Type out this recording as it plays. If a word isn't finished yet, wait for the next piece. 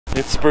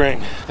It's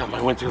spring. Got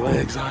my winter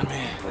legs on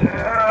me.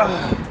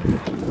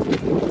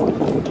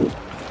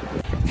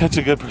 Catch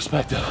a good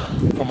perspective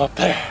from up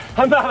there.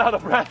 I'm not out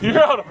of breath. You're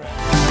out of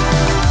breath.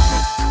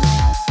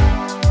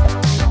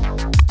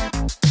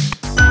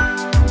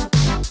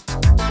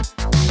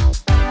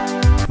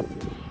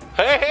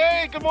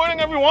 Hey, good morning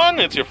everyone.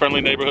 It's your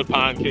friendly neighborhood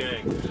pond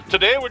king.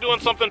 Today we're doing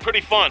something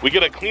pretty fun. We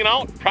get to clean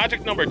out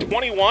project number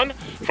 21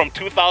 from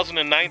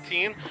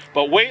 2019,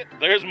 but wait,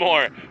 there's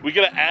more. We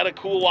get to add a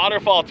cool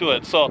waterfall to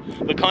it. So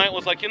the client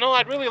was like, you know,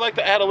 I'd really like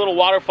to add a little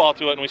waterfall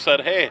to it. And we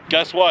said, hey,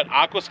 guess what?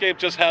 Aquascape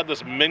just had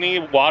this mini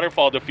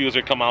waterfall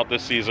diffuser come out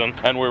this season,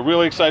 and we're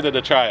really excited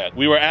to try it.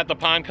 We were at the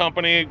pond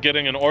company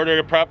getting an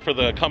order prep for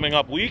the coming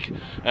up week,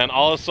 and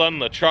all of a sudden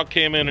the truck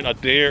came in a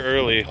day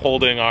early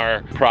holding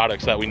our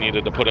products that we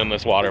needed to put in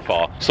this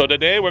waterfall. So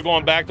today we're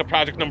going back to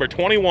project number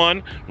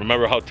 21.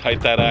 Remember how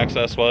tight that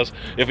access was?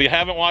 If you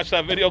haven't watched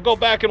that video, go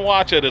back and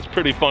watch it. It's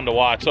pretty fun to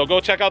watch. So go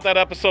check out that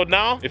episode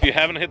now. If you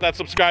haven't hit that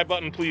subscribe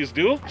button, please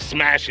do.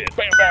 Smash it.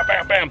 Bam, bam,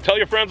 bam, bam. Tell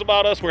your friends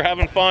about us. We're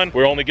having fun.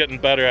 We're only getting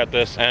better at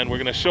this. And we're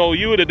gonna show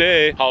you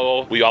today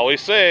how we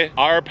always say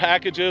our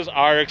packages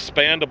are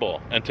expandable.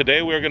 And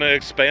today we're gonna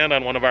expand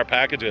on one of our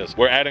packages.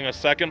 We're adding a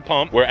second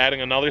pump. We're adding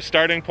another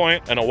starting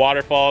point and a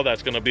waterfall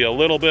that's gonna be a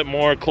little bit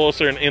more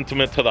closer and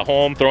intimate to the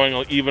home,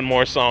 throwing even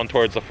more sound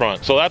towards the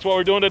front. So that's what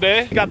we're doing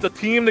today. Got the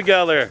team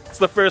together. It's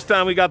the first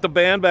time we got the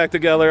band back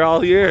together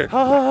all year.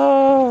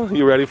 Oh,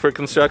 you ready for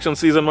construction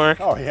season, Mark?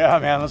 Oh yeah,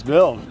 man, let's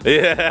build.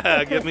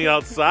 Yeah, get me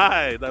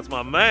outside. That's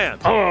my man.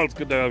 Oh, it's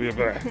good to have you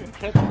back.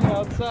 Get me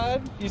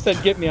outside? You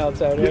said get me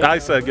outside, right? I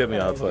said get me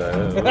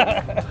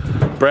outside.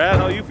 Brad,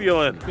 how you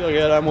feeling? Feel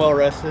good, I'm well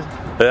rested.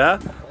 Yeah?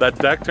 That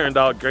deck turned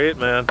out great,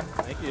 man.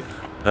 Thank you.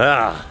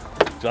 Yeah.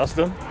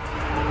 Justin?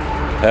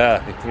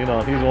 Yeah, you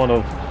know, he's one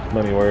of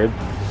many words.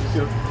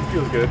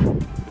 Feels good.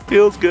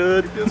 Feels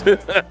good.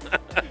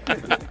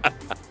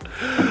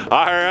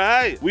 All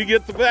right, we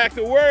get back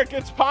to work.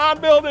 It's pond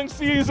building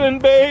season,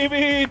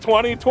 baby.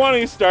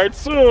 2020 starts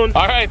soon.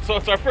 All right, so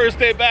it's our first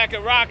day back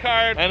at Rock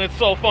Hard, and it's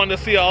so fun to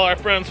see all our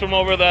friends from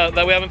over that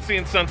we haven't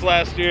seen since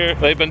last year.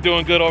 They've been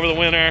doing good over the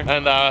winter,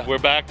 and we're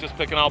back just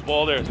picking out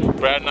boulders.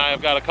 Brad and I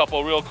have got a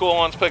couple real cool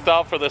ones picked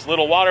out for this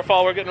little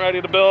waterfall we're getting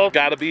ready to build.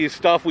 Gotta be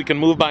stuff we can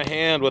move by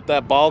hand with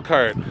that ball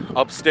cart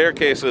up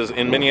staircases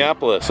in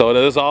Minneapolis. So it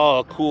is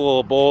all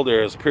cool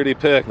boulders, pretty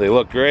picked. They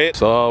look great.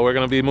 So we're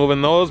gonna be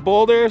moving those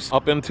boulders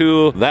up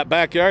into that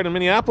backyard in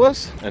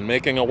Minneapolis and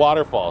making a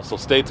waterfall. So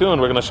stay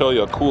tuned, we're gonna show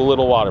you a cool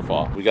little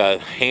waterfall. We got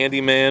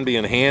handyman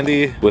being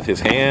handy with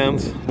his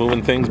hands,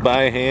 moving things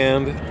by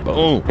hand.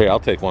 Boom. Here, I'll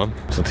take one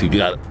since you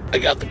got it. I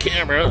got the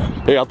camera.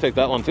 Here, I'll take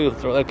that one too.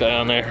 Throw that guy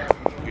on there.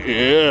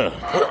 Yeah.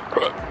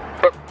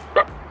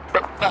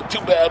 Not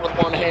too bad with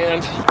one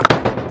hand.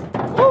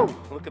 Woo!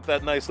 Look at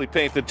that nicely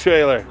painted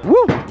trailer.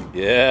 Woo!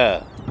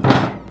 Yeah.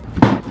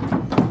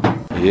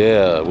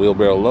 Yeah,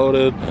 wheelbarrow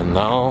loaded, and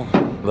now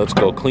let's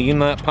go clean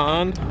that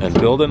pond and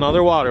build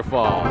another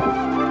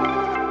waterfall.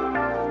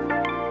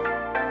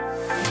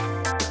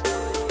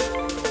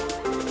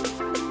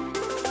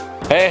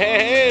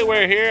 Hey,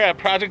 we're here at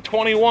Project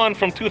 21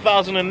 from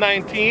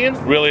 2019.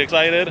 Really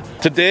excited.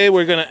 Today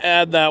we're gonna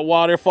add that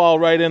waterfall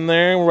right in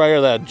there,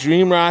 where that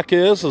dream rock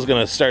is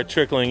gonna start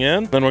trickling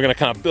in. Then we're gonna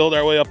kind of build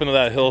our way up into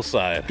that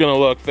hillside. It's gonna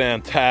look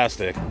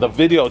fantastic. The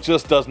video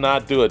just does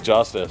not do it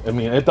justice. I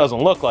mean, it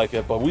doesn't look like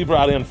it, but we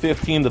brought in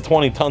 15 to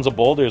 20 tons of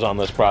boulders on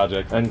this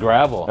project, and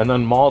gravel, and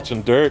then mulch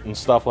and dirt and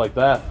stuff like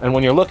that. And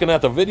when you're looking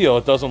at the video,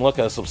 it doesn't look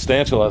as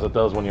substantial as it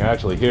does when you're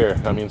actually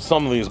here. I mean,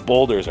 some of these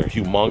boulders are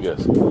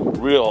humongous.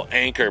 Real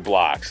anchor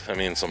blocks. I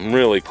mean, some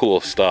really cool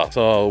stuff.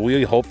 So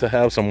we hope to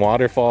have some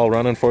waterfall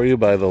running for you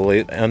by the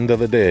late end of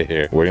the day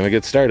here. We're gonna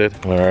get started.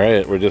 All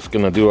right, we're just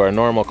gonna do our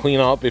normal clean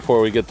out before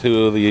we get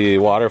to the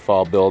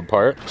waterfall build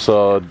part.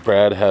 So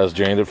Brad has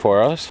drained it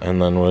for us, and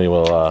then we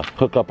will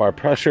hook up our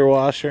pressure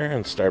washer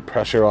and start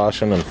pressure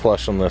washing and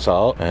flushing this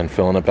out and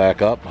filling it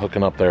back up,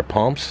 hooking up their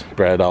pumps.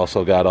 Brad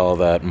also got all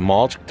that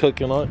mulch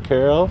taken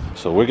care of.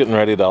 So we're getting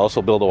ready to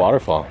also build a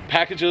waterfall.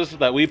 Packages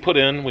that we put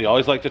in, we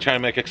always like to try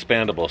and make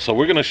expandable. So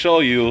we're gonna show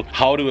you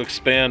how to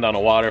expand on a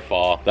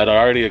waterfall that are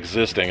already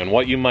existing and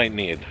what you might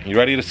need. You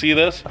ready to see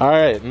this? All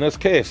right, in this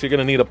case, you're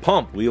gonna need a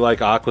pump. We like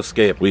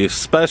Aquascape. We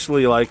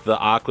especially like the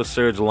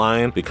AquaSurge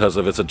line because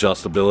of its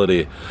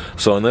adjustability.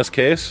 So in this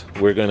case,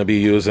 we're gonna be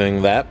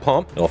using that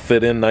pump. It'll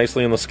fit in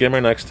nicely in the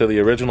skimmer next to the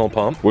original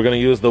pump. We're gonna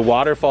use the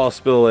waterfall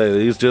spillway.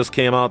 These just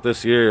came out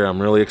this year.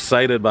 I'm really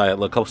excited by it.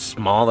 Look how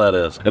small that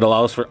is. It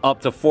allows for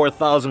up to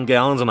 4,000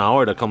 gallons an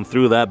hour to come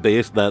through that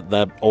base,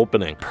 that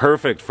opening.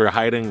 Perfect for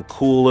hiding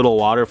cool little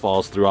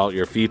waterfalls throughout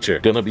your feature.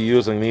 Gonna be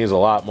using these a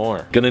lot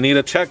more. Gonna need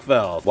a check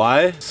valve.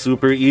 Why?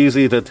 Super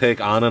easy to take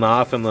on and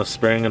off in the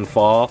spring and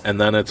fall, and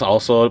then it's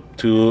also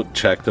to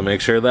check to make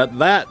sure that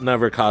that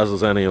never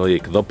causes any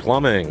leak. The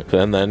plumbing.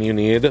 And then you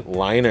need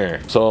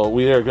liner. So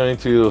we are going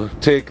to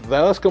take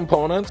those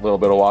components, a little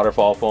bit of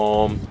waterfall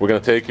foam. We're gonna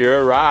take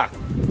your rock.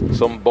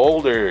 some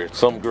boulder,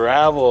 some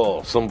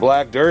gravel, some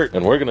black dirt,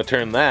 and we're gonna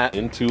turn that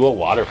into a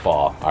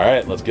waterfall. All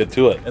right, let's get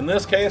to it. In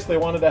this case, they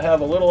wanted to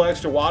have a little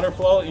extra water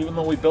flow, even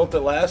though we built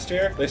it last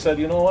year. They said,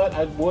 you know what,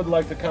 I would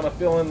like to kind of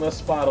fill in this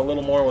spot a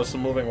little more with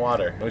some moving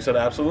water. And we said,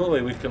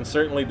 absolutely, we can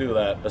certainly do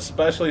that,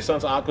 especially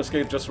since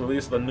Aquascape just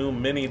released the new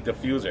mini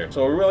diffuser.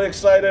 So we're really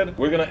excited.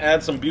 We're gonna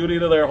add some beauty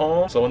to their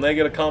home, so when they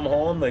get to come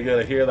home, they get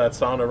to hear that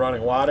sound of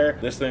running water.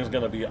 This thing's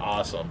gonna be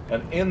awesome.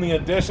 And in the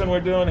addition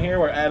we're doing here,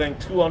 we're adding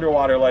 2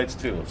 underwater lights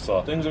too. So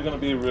things are gonna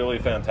be really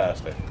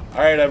fantastic.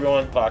 All right,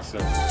 everyone, talk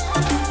soon.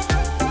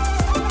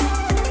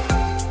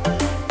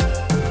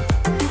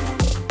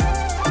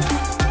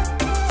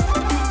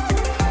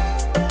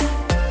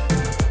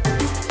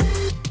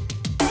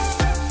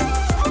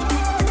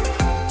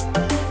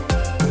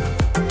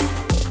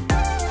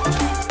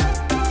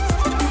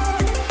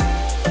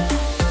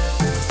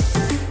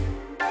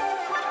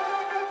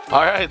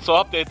 All right, so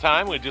update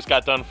time. We just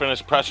got done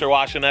finished pressure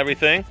washing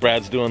everything.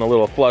 Brad's doing a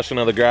little flushing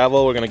of the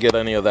gravel. We're gonna get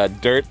any of that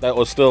dirt that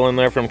was still in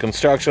there from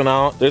construction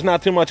out. There's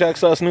not too much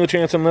excess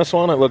nutrients in this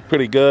one. It looked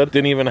pretty good.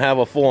 Didn't even have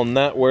a full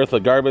net worth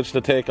of garbage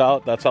to take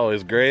out. That's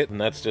always great, and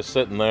that's just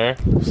sitting there.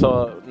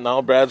 So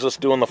now Brad's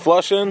just doing the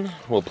flushing.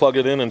 We'll plug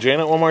it in and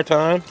drain it one more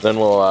time. Then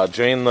we'll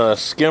drain the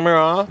skimmer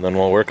off. Then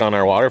we'll work on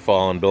our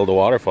waterfall and build a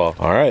waterfall.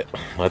 All right,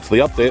 that's the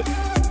update.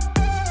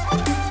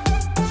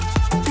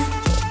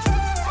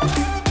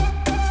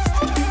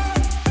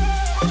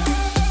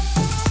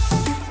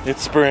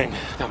 It's spring.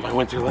 Got my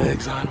winter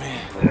legs on me.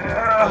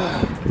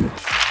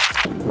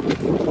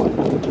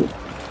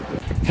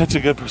 Catch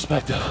a good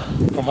perspective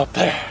from up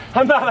there.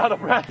 I'm not out of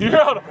breath. You're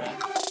out of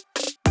breath.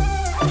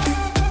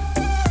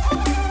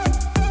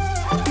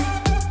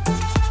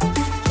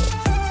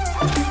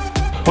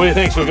 What do you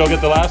think? Should we go get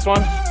the last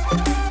one?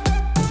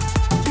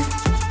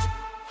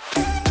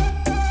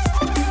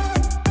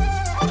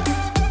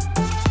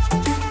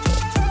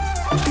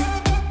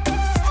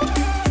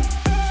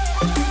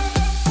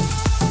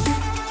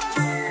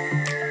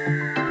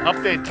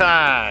 Update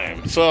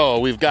time. So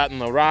we've gotten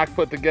the rock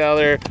put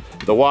together.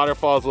 The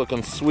waterfall's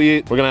looking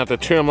sweet. We're gonna have to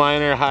trim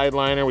liner, hide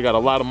liner. We got a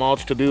lot of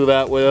mulch to do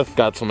that with.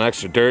 Got some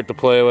extra dirt to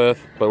play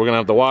with. But we're gonna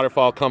have the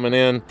waterfall coming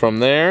in from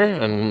there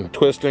and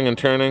twisting and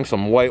turning,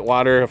 some white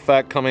water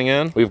effect coming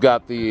in. We've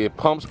got the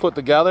pumps put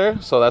together.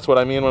 So that's what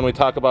I mean when we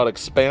talk about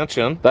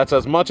expansion. That's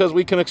as much as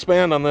we can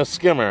expand on this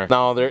skimmer.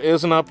 Now there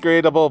is an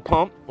upgradable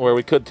pump where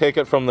we could take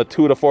it from the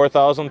 2 to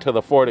 4,000 to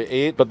the 4 to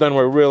 8, but then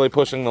we're really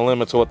pushing the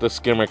limits of what this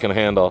skimmer can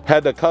handle.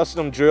 Had to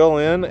custom drill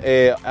in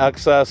a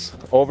excess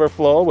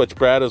overflow, which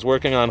Brad is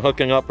working on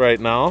hooking up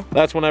right now.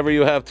 That's whenever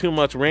you have too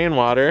much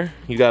rainwater,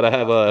 you gotta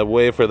have a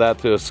way for that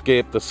to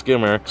escape the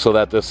skimmer so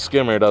that this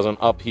skimmer doesn't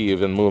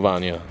upheave and move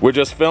on you. We're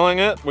just filling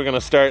it. We're gonna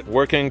start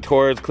working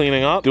towards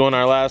cleaning up, doing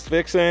our last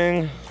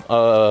fixing,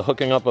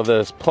 hooking up of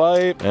this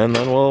pipe, and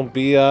then we'll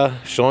be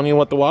showing you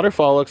what the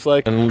waterfall looks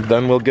like, and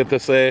then we'll get to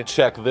say,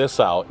 check this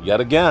out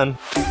yet again.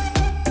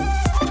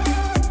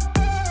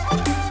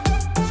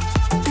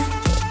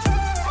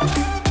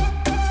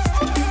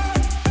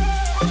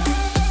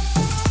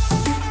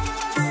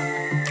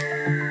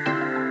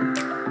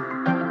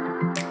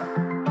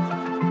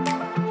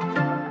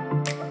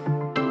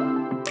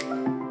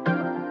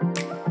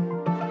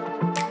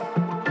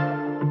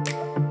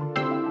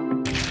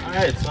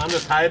 Alright, so I'm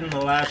just hiding the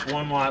last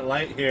 1 watt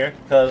light here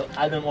because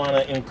I didn't want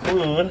to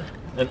include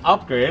an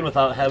upgrade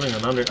without having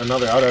another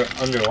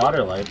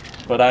underwater light.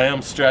 But I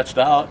am stretched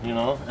out, you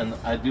know, and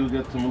I do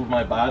get to move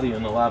my body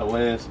in a lot of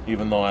ways.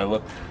 Even though I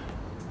look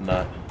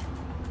not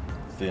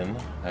thin,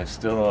 I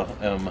still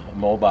am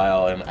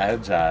mobile and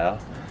agile.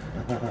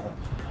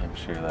 I'm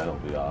sure that'll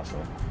be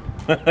awesome.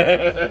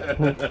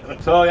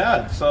 So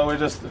yeah, so we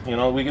just, you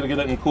know, we get to get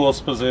it in cool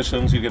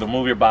positions. You get to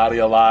move your body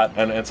a lot,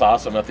 and it's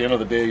awesome. At the end of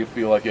the day, you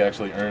feel like you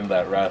actually earned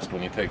that rest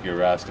when you take your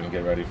rest and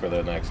get ready for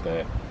the next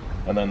day.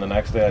 And then the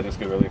next day I just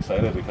get really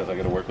excited because I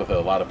get to work with a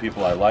lot of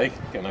people I like,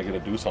 and I get to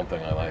do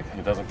something I like.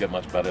 It doesn't get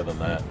much better than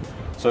that.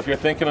 So if you're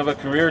thinking of a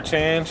career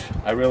change,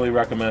 I really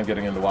recommend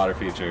getting into water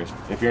features.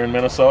 If you're in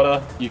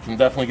Minnesota, you can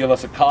definitely give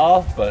us a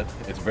call, but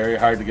it's very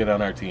hard to get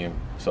on our team.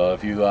 So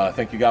if you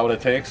think you got what it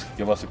takes,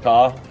 give us a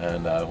call,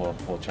 and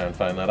we'll try and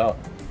find that out.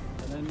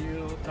 And then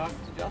you talk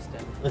to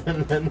Justin.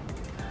 And then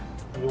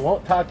you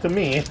won't talk to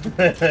me.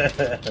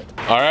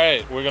 All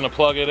right, we're gonna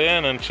plug it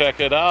in and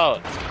check it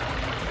out.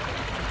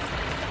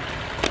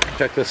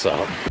 Check this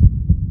out.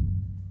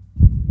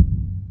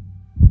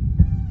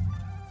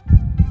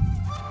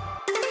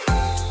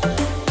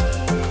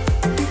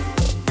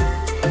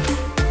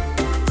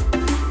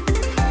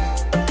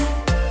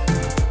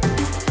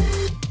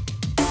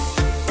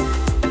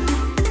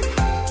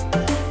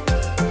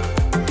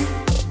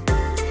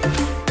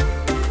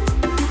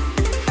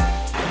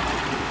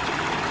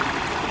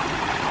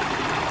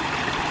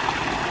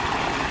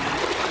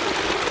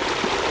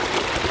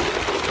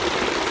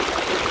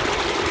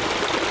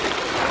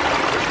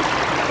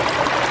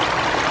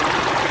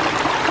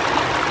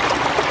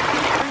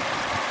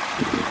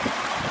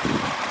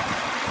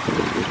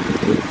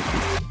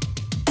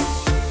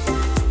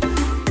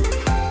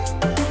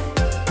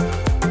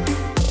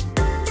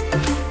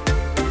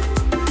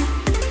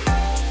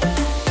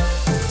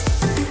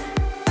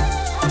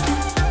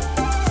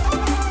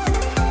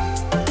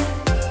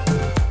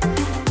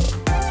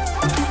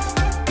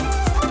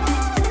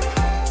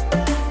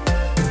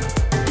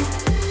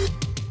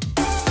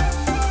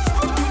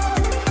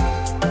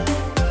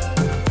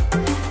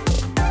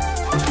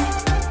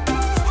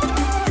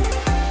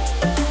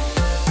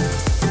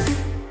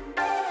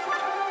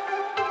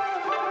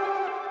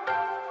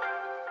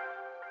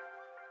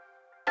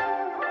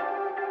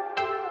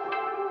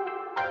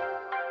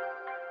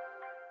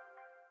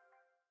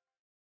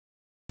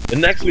 In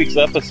next week's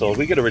episode,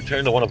 we get to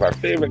return to one of our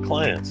favorite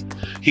clients.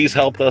 He's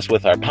helped us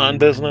with our pond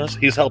business,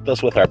 he's helped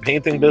us with our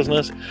painting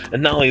business,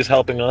 and now he's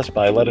helping us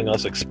by letting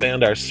us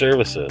expand our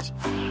services.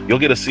 You'll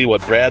get to see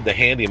what Brad the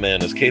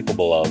handyman is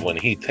capable of when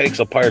he takes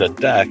apart a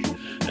deck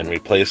and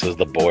replaces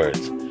the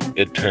boards.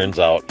 It turns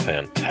out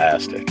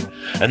fantastic.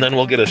 And then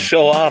we'll get to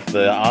show off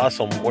the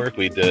awesome work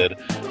we did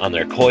on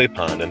their koi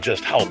pond and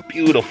just how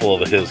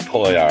beautiful his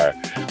koi are.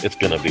 It's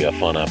going to be a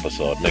fun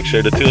episode. Make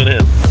sure to tune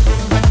in.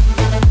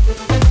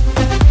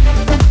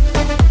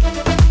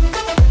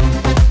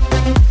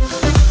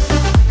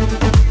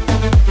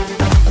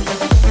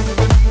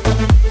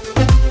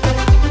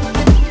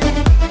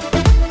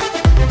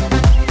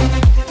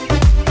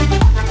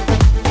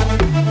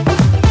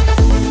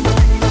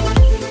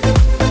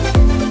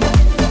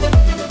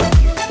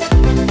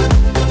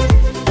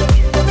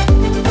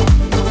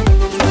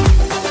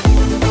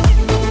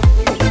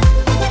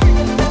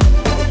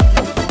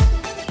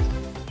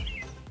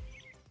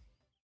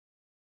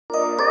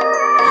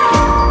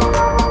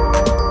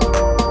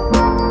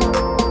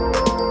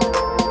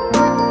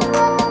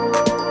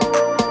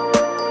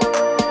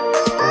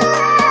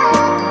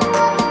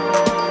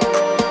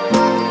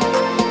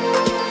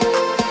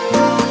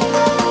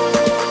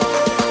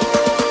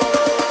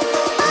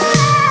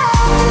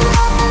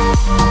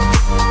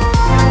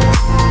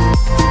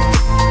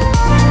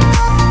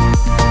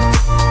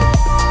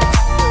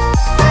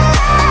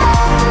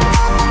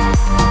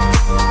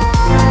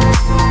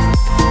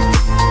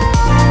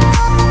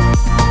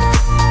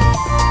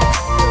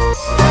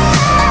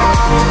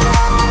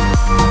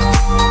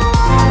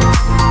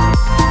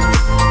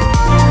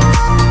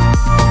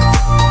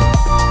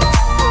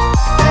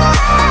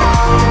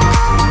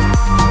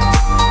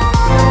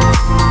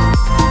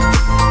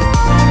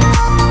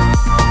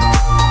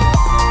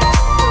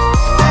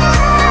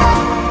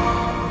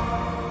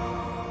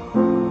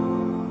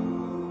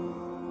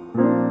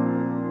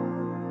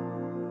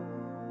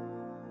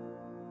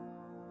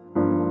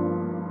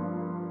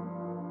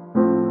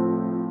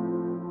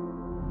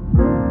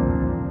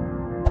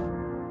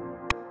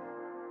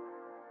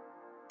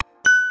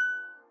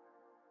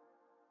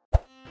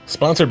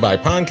 Sponsored by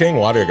Pond King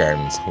Water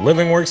Gardens.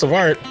 Living works of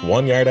art,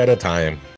 1 yard at a time.